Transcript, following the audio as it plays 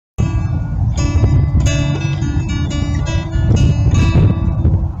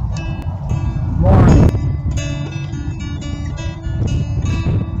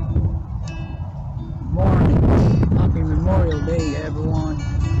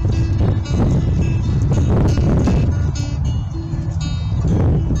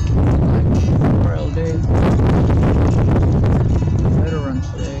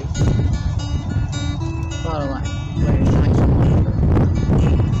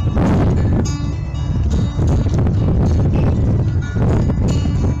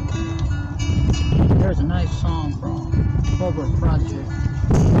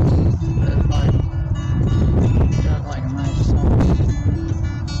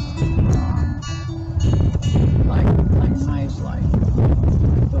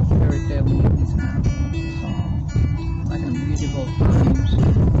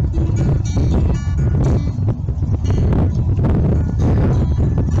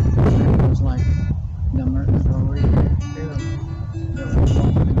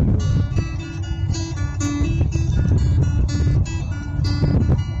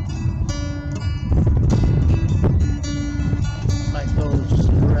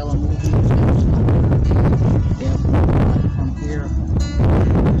Cinderella movies and stuff. Yeah, from here,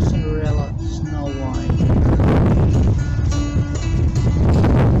 Cinderella, Snow White.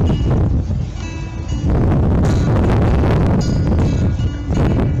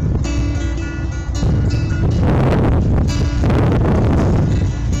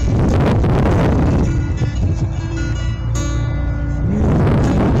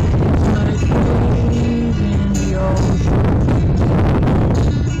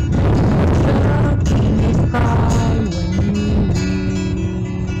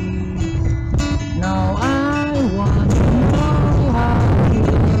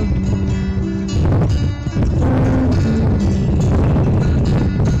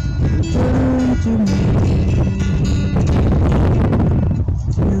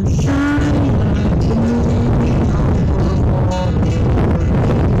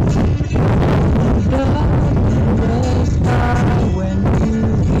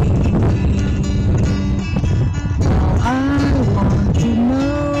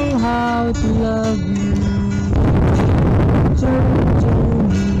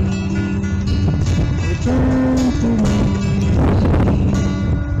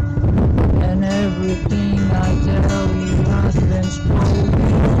 Everything I tell you has been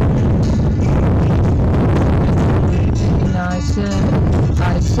spoken. Everything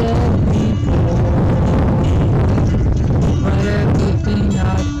I said before. But everything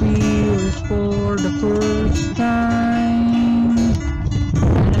I feel is for the first time.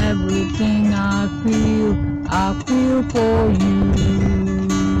 And everything I feel for you.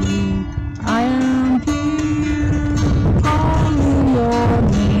 I am here calling your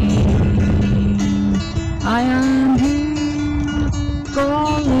name. I am here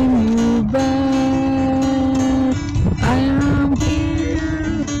calling you back. I am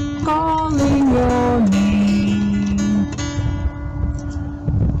here calling your name.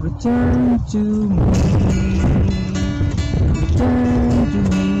 Return to me. Return to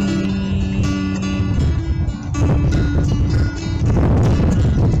me.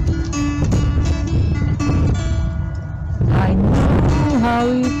 I know how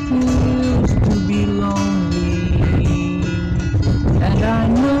it feels to be lonely, and I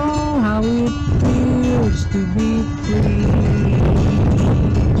know how it feels to be free.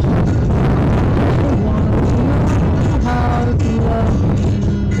 I want to know how to love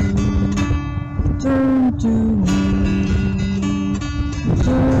you. Return to me.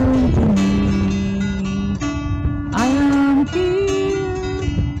 Return to me. I am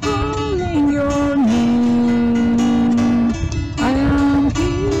here calling your name. I am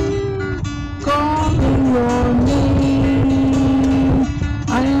here calling your name.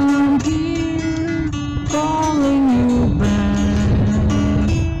 I am here calling you back.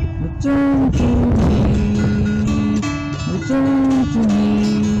 Return to me. Return to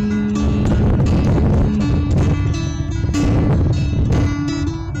me.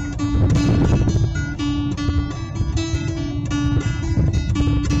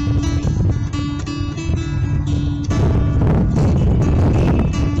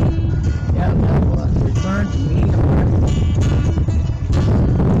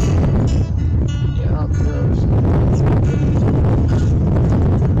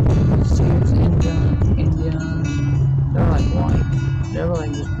 They were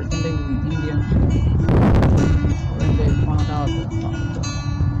like just pretending to be Indians. When they found out that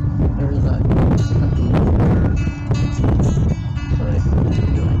there's like so they could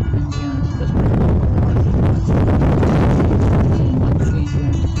be like Indians, just like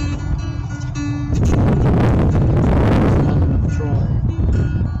Asians. Another troll.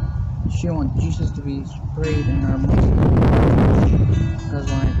 She wants Jesus to be sprayed in her mouth. Because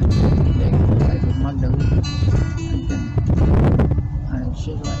like they like with Magdalene and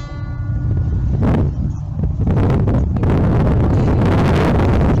she's like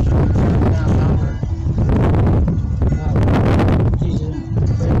Jesus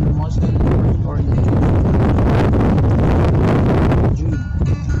praying the Muslim or the Jew.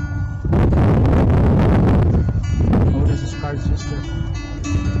 Oh, this is Scar's sister.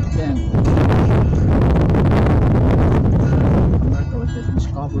 Then America was just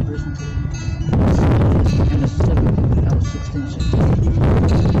discovered recently in the 70s. That was 1660.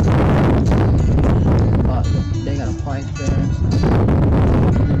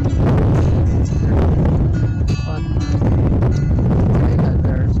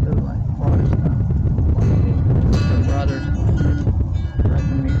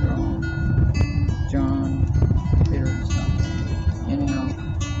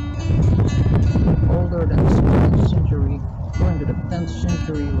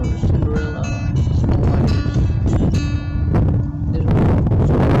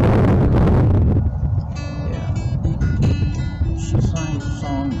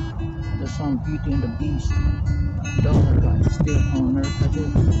 Beauty and the Beast. Those are like still on America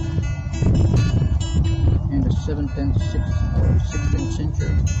too. In the 17th, 16th, or 16th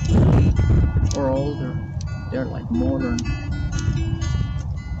century or older. They're like modern.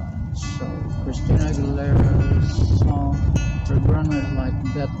 So Christina Aguilera's song, her grandmother like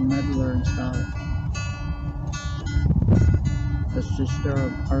Bette Midler and stuff. The sister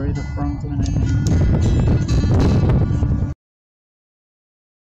of Aretha Franklin, I think.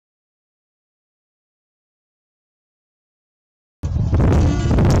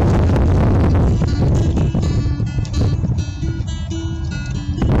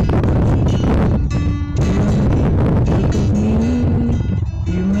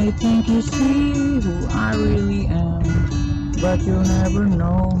 You may think you see who I really am, but you'll never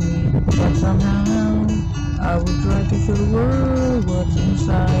know me. But somehow I will try to show the world what's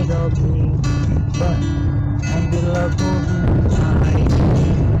inside of me. But I'm the love for who I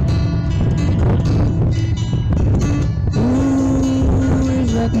am. Who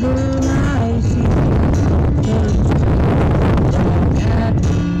is that girl I see? Turns at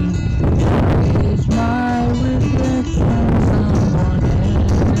me. Is my reflection someone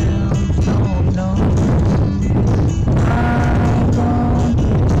else don't know? I don't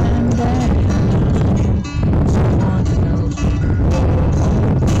pretend that someone else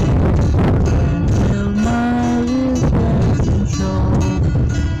when will my reflection show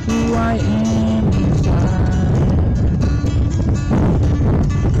who I am inside?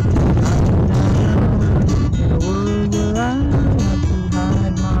 I'm in a world where I have to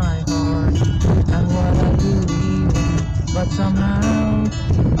hide my heart and what I believe in, but somehow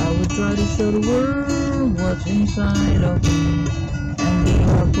I would try to show the world what's inside of me and be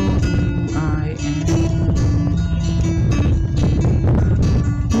love for who I am.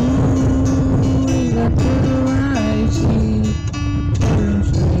 Who is that girl I see? Turn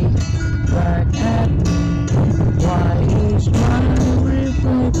straight back at me. Why is my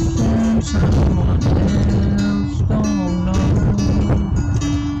reflection someone else don't know?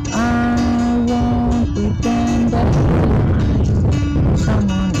 I won't pretend that I'm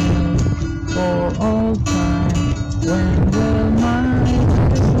someone else for all time. When will my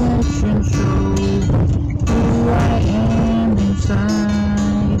reflection show who I am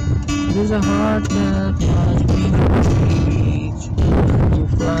inside? There's a heart that must be reached to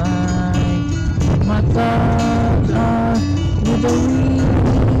fly. My thoughts are with the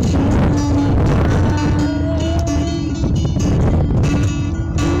reason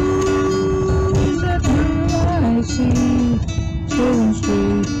I see, staring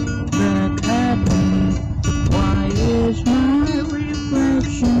straight back at me. Why is my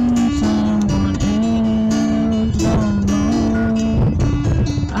reflection someone else don't know?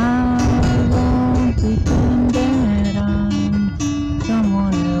 I won't pretend that I'm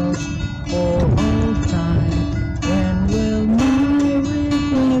someone else for all time. When will my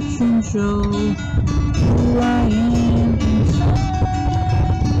reflection show who I am inside?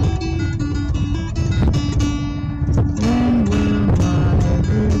 When will my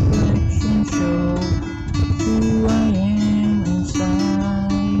reflection show who I am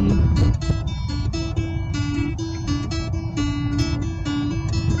inside?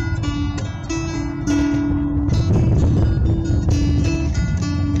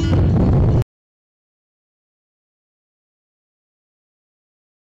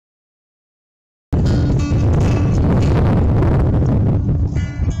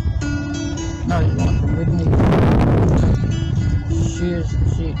 Now you want from Whitney. She's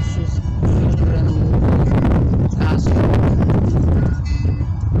been in a movie Castle.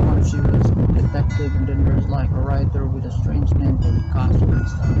 She was a detective, and then there's like a writer with a strange name called Castle and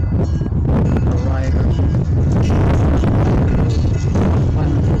stuff. A writer.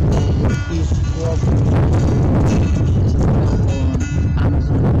 He's is available on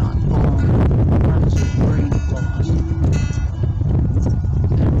Amazon.com. Runs his brain flaws.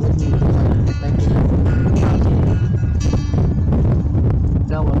 And Whitney was like a detective.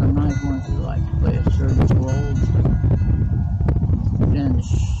 That was a nice one to like play a certain role. Then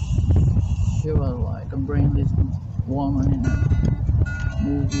she was like a brainless woman in a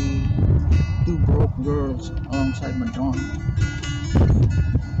movie Two Broke Girls alongside Madonna.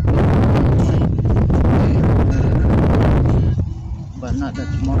 But not that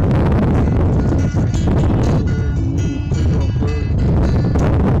smart. Two Broke Girls.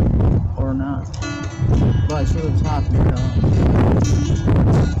 Or not. But she was hot, you know.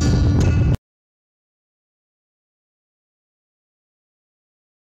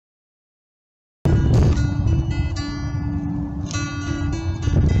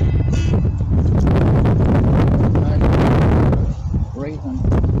 Raisin.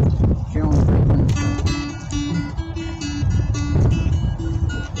 She owns Raisin.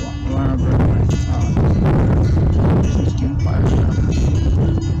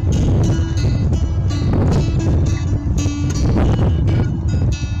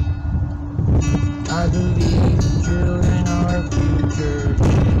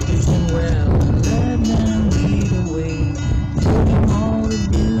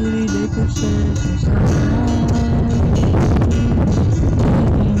 process inside,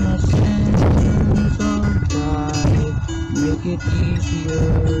 making my sense of pride, make it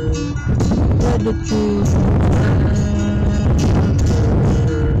easier. Let the truth matter,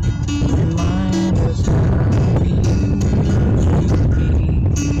 remind us how we used to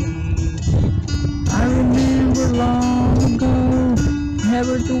be. I remember long ago,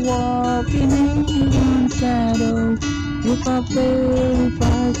 never to walk in anyone's shadow. If I fail, if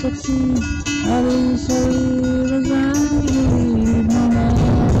I succeed, at least I live as I believe. No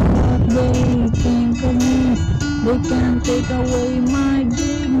matter what they think of me, they can't take away my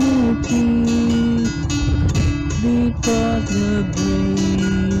dignity. Because the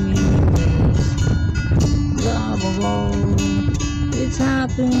greatest love of all, it's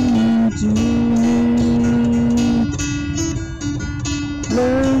happening to me.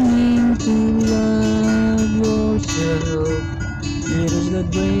 Learning to love yourself, it is the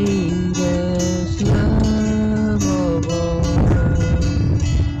greatest love of all.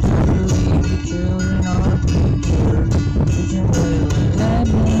 I believe the children are future, teaching well and let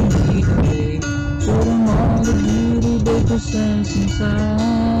them lead the way. Show them all the beauty they possess inside.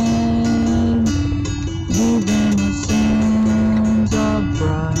 Give them a sense of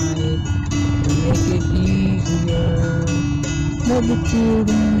pride to make it easier. Let the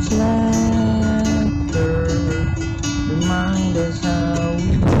children's laughter remind us how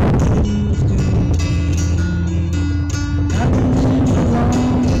we used to be. I remember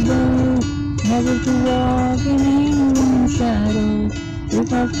long ago, never to walk in anyone's shadow.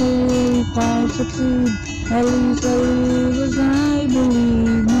 If I fail, if I succeed, at least I live as I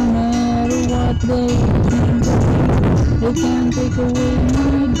believe. No matter what they think of me, they can't take away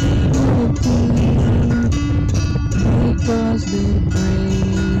my dignity. Because the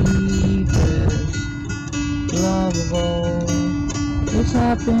greatest love of all is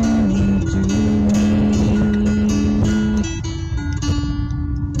happening to me.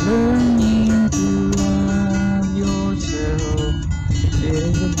 Learning to love yourself, it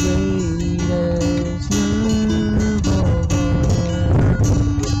is the greatest love of all.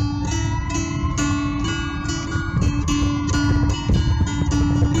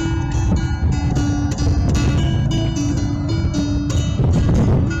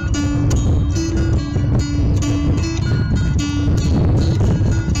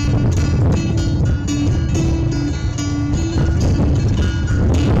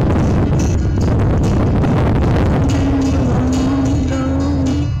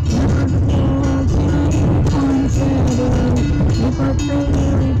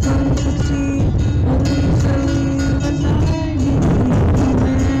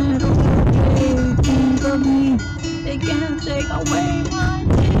 They can't take away my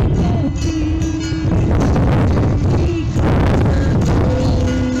dignity.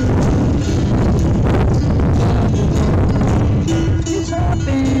 It's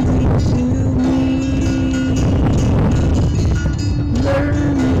happening to me.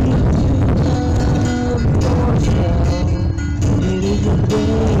 Learning to love yourself, it is the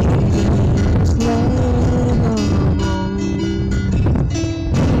greatest love of all.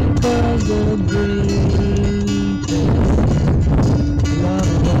 Because the greatest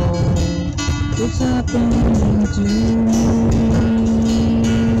love of all, it's happening to me.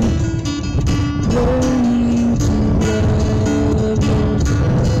 Learning to love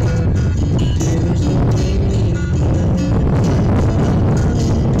yourself, it is the greatest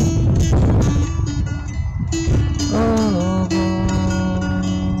love of all.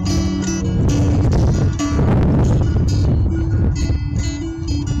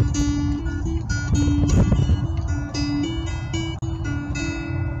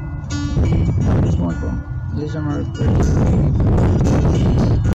 Just one from Marie Presley.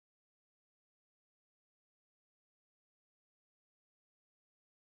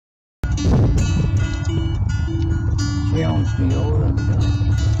 She owns me over and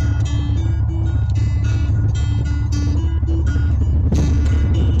down.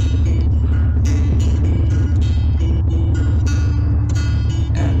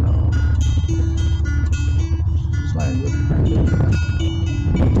 It's my good friend.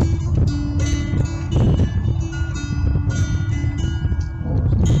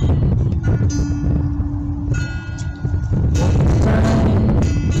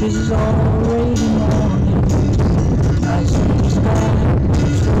 This is already morning. I see the sky,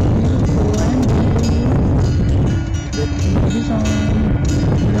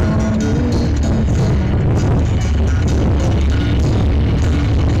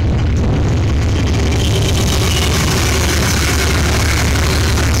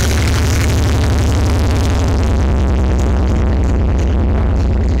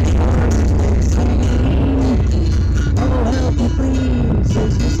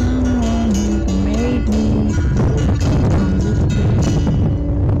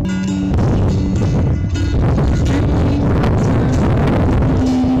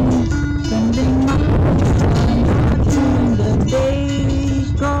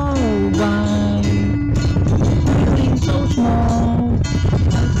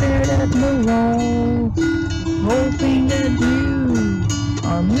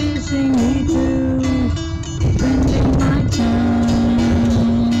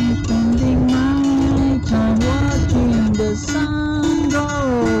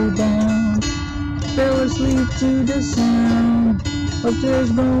 the sound of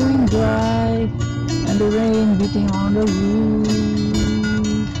tears going dry and the rain beating on the roof.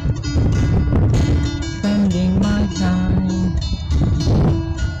 Spending my time.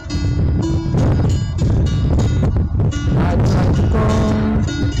 I try to call,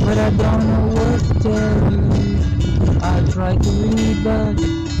 but I don't know what to tell you. I try to read, but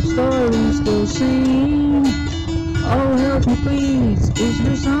stories still sing. Oh, help me please, is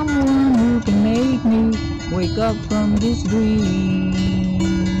there someone who can make me wake up from this dream?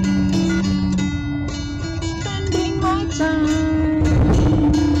 Spending my time,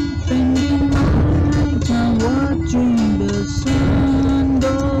 spending my time watching the sun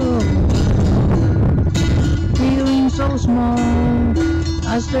go down. Feeling so small,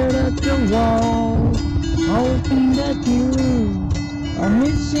 I stared at the wall, hoping that you are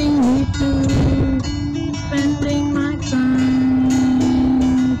missing me too. Spending my time,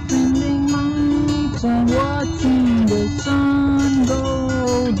 spending my time watching the sun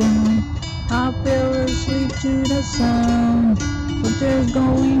go down. I fell asleep to the sound of tears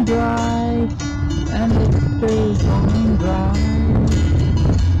going dry, and the tears going dry.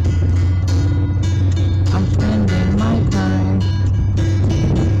 I'm spending my time.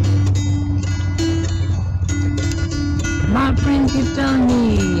 My friends keep telling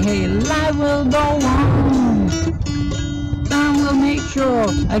me, hey, life will go on. Time will make sure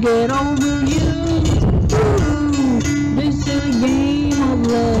I get over you. Ooh, this silly game of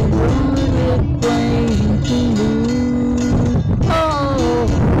love, we're playing to lose. Oh,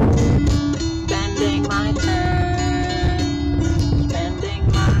 spending my time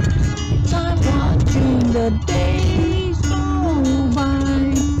watching the days go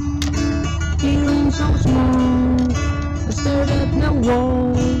by. Feeling so small, I stared at the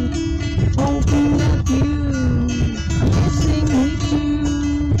wall, hoping that you are missing me too.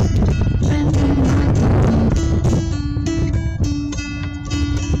 Spending my time.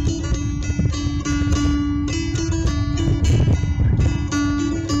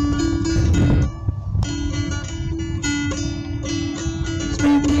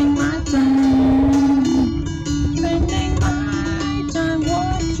 Spending my time. Spending my time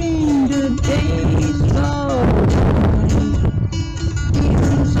watching the days go by.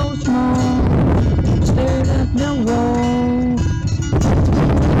 Feeling so small, stared at the wall.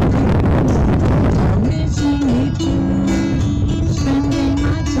 I'm missing you too. Spending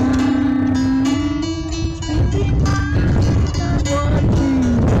my time. Spending my time watching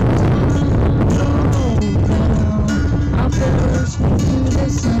the sun go down. I fell asleep to the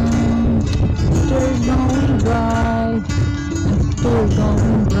sound. Tears going dry, and tears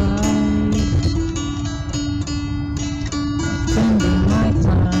going dry.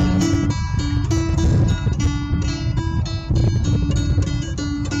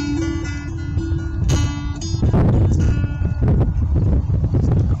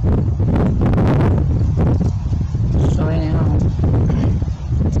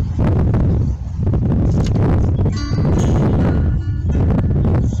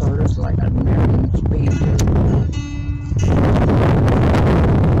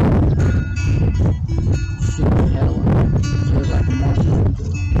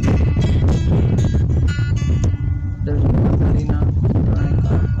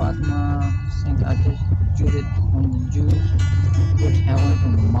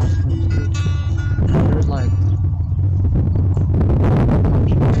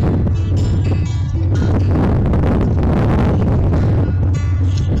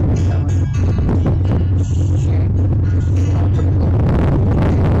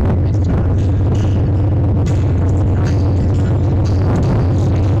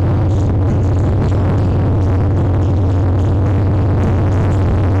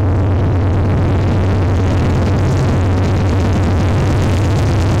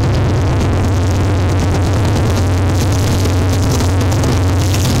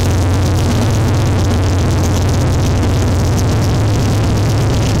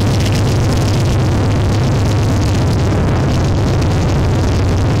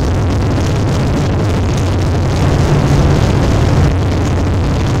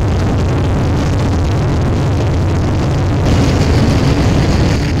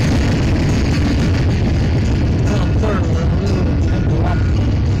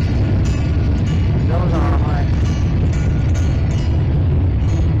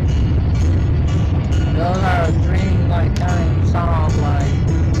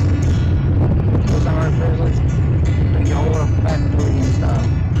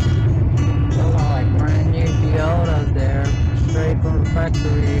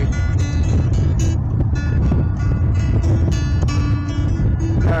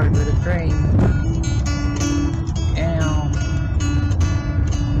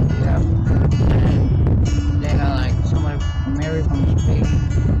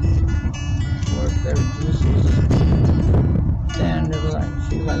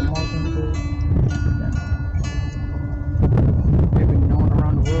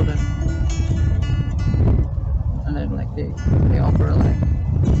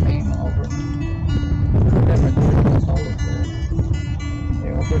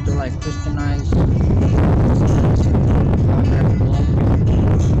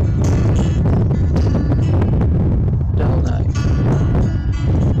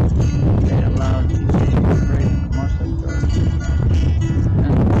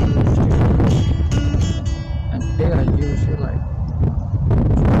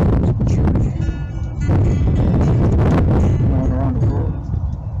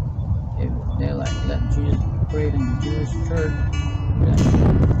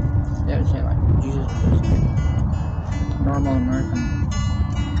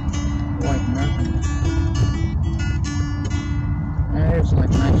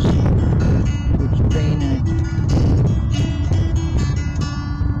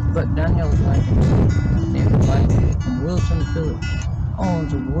 to all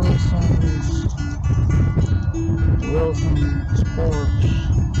the Wilson Sports,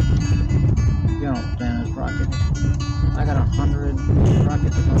 you know, tennis rackets. I got 100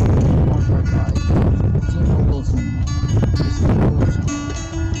 rackets at home, 145. Timo Wilson.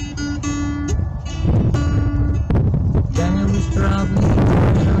 Daniel was traveling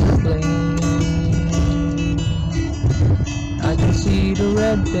on a plane. I can see the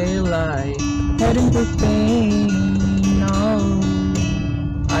red taillight heading for Spain. No,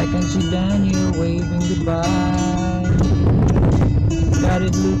 I can see Daniel waving goodbye. God,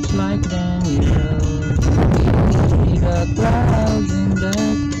 it looks like Daniel. See the clouds in the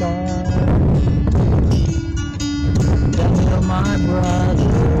sky. Daniel, my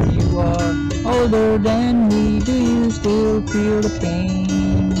brother, you are older than me. Do you still feel the pain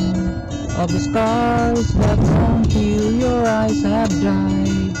of the scars that won't heal? Your eyes have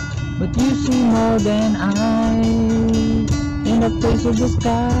died, but you see more than I in the face of the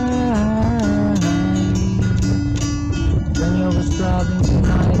sky. When I was traveling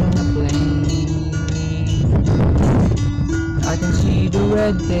tonight on a plane, I can see the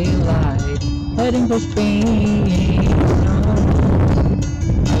red daylight heading for Spain.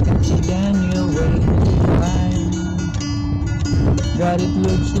 I can see Daniel waving goodbye. God, it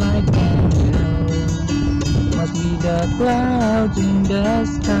looks like Daniel. Must be the clouds in the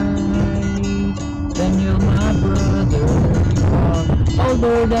sky. Daniel, my brother, you are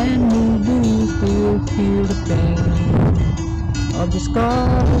older than me. Do you still feel the pain of the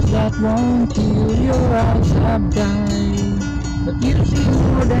scars that won't heal? Your eyes have died, but you see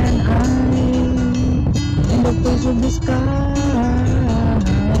more than I in the face of the sky.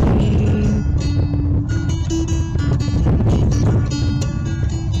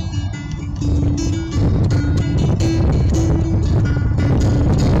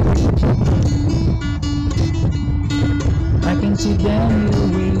 I can see Daniel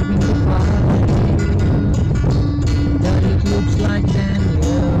waving goodbye. That it looks like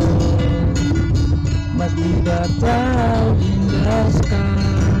Daniel. Must be the clouds in the sky.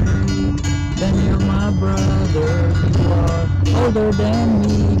 Daniel, my brother, you are older than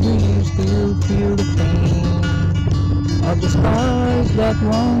me. Do you still feel the pain of the scars that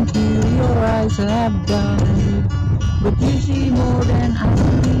won't heal? Your eyes have died, but you see more than I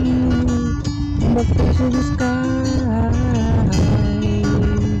in the face of the sky.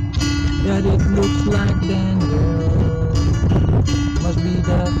 That it looks like Daniel. Must be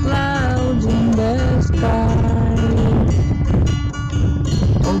the clouds in the sky.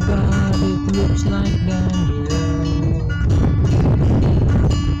 Oh God, it looks like Daniel.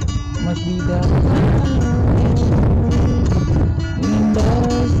 Must be the clouds in the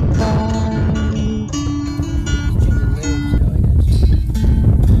sky.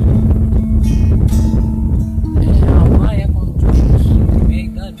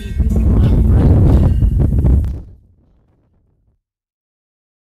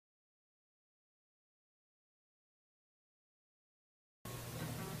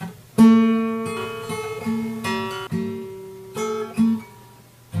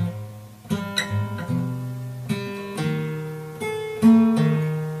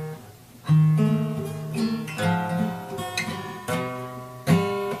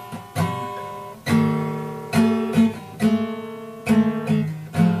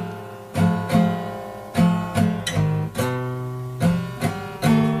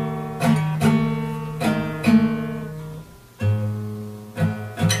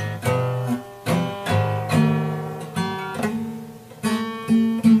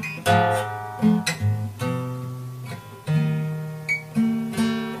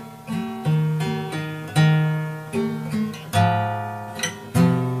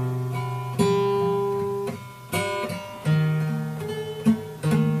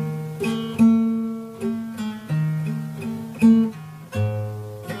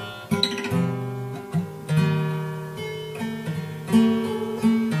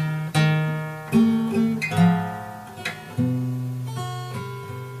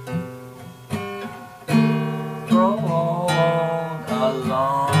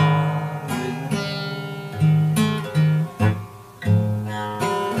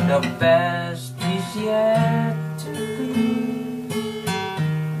 The best is yet to be.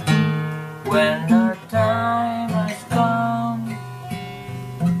 When our time has come,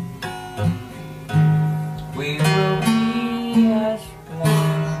 we will be as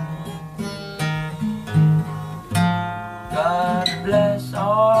one. God bless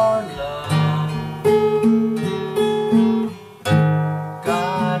our love.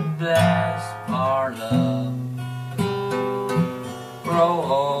 God bless our love. Grow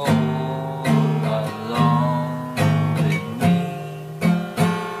old along with me.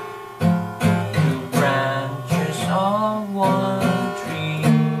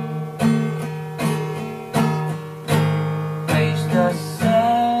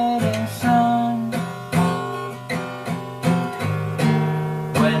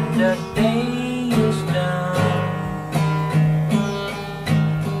 the day is done.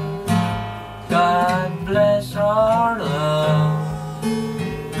 God bless our love.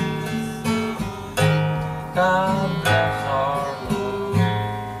 God bless our love.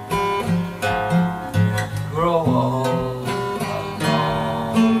 Grow old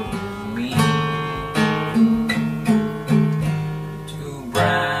along with me. Two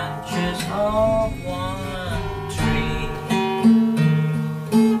branches of one tree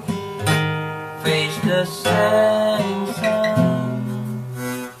face the setting sun.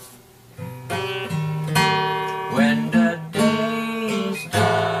 When the day is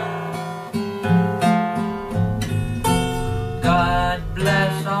done, God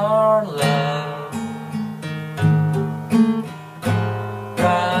bless our love.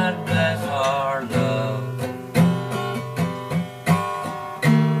 God bless our love.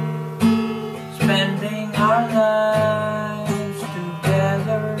 Spending our lives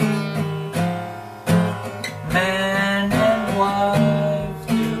together, man and wife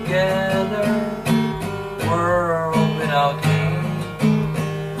together. World without hate,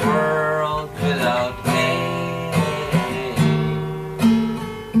 world without hate.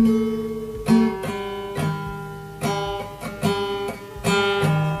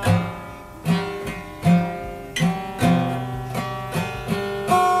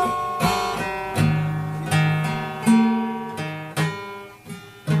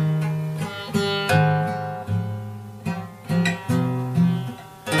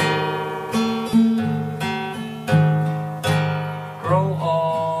 Grow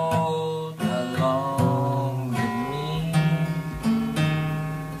old along with me.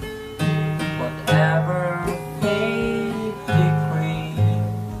 Whatever fate decrees,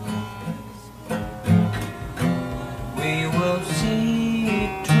 we will see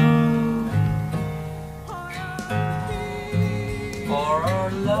it through. For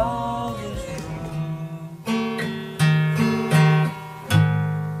our love is true.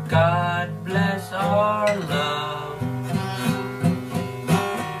 God bless our love.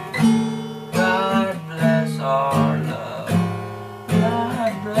 God bless our love.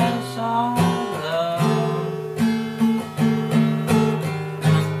 God bless our love.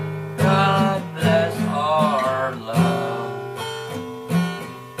 God bless our love.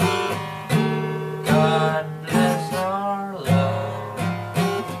 God bless our love.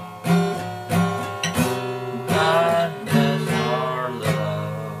 God bless our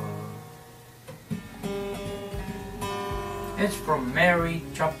love. It's from Marie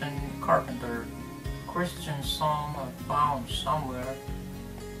Carpenter, Christian song I found somewhere,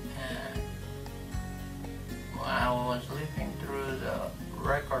 and when I was looking through the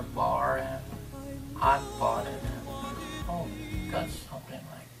record bar and I bought it, and oh, got something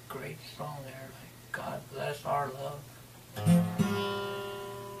like great song there, like God bless our love.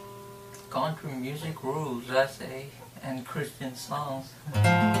 Country music rules, I say, and Christian songs.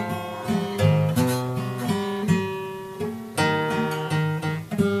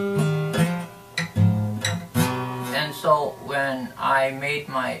 So when I made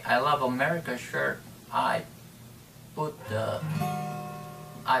my I Love America shirt, I put that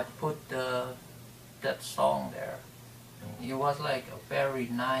song there. It was like a very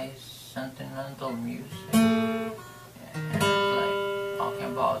nice sentimental music, and it's like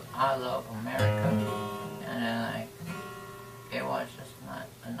talking about I love America, and then like it was just not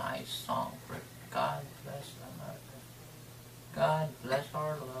a nice song for God bless America. God bless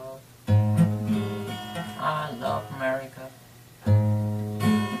our love.